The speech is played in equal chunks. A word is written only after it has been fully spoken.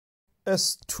A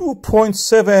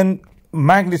 2.7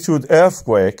 magnitude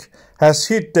earthquake has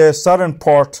hit the southern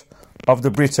part of the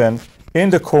Britain in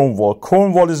the Cornwall.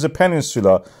 Cornwall is a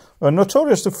peninsula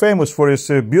notoriously famous for its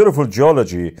beautiful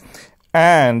geology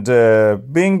and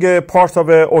being a part of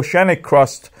an oceanic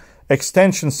crust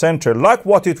extension center, like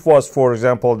what it was, for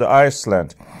example, the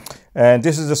Iceland. And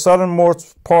this is the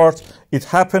southernmost part. It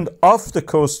happened off the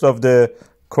coast of the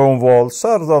Cornwall,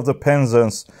 south of the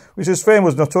Penzance, which is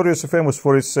famous, notoriously famous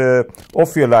for its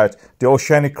Ophiolite, the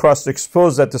oceanic crust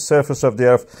exposed at the surface of the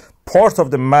earth. Part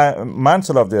of the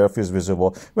mantle of the earth is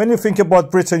visible. When you think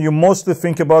about Britain, you mostly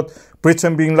think about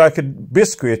Britain being like a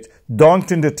biscuit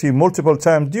dunked in the tea multiple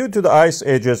times due to the ice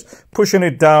ages, pushing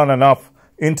it down and up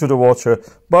into the water.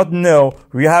 But no,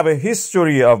 we have a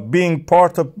history of being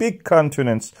part of big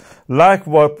continents, like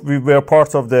what we were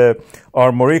part of the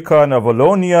Armorica and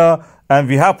Avalonia, and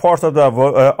we have part of the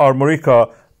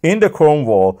Armorica in the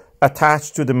Cornwall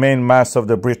attached to the main mass of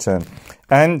the Britain.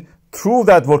 And through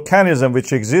that volcanism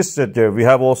which existed there, we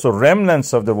have also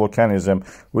remnants of the volcanism,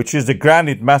 which is the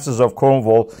granite masses of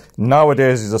Cornwall.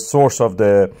 Nowadays is a source of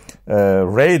the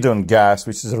radon gas,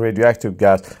 which is a radioactive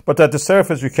gas. But at the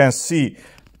surface, you can see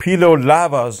pillow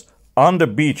lavas on the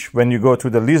beach when you go to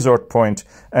the Lizard Point.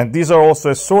 And these are also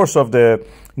a source of the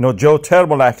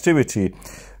geothermal activity.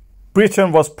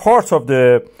 Britain was part of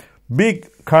the big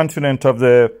continent of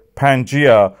the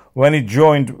Pangea when it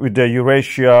joined with the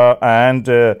Eurasia and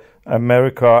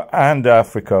America and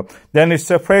Africa. Then it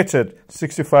separated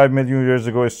 65 million years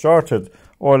ago. It started,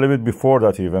 or a little bit before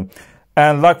that even.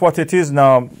 And like what it is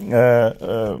now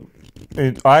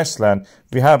in Iceland,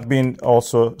 we have been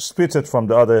also splitted from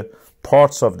the other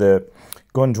parts of the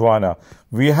Gondwana.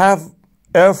 We have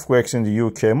earthquakes in the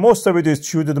UK. Most of it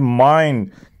is due to the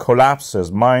mine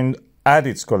collapses, mine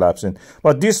adits collapsing.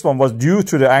 But this one was due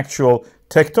to the actual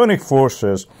tectonic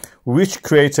forces which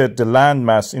created the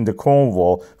landmass in the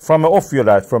Cornwall from an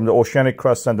ophiolite, from the oceanic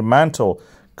crust and the mantle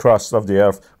crust of the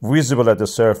earth visible at the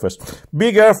surface.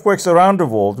 Big earthquakes around the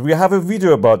world. We have a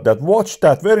video about that. Watch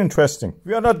that. Very interesting.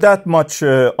 We are not that much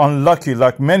unlucky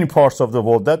like many parts of the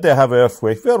world that they have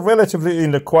earthquakes. We are relatively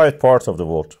in the quiet part of the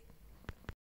world.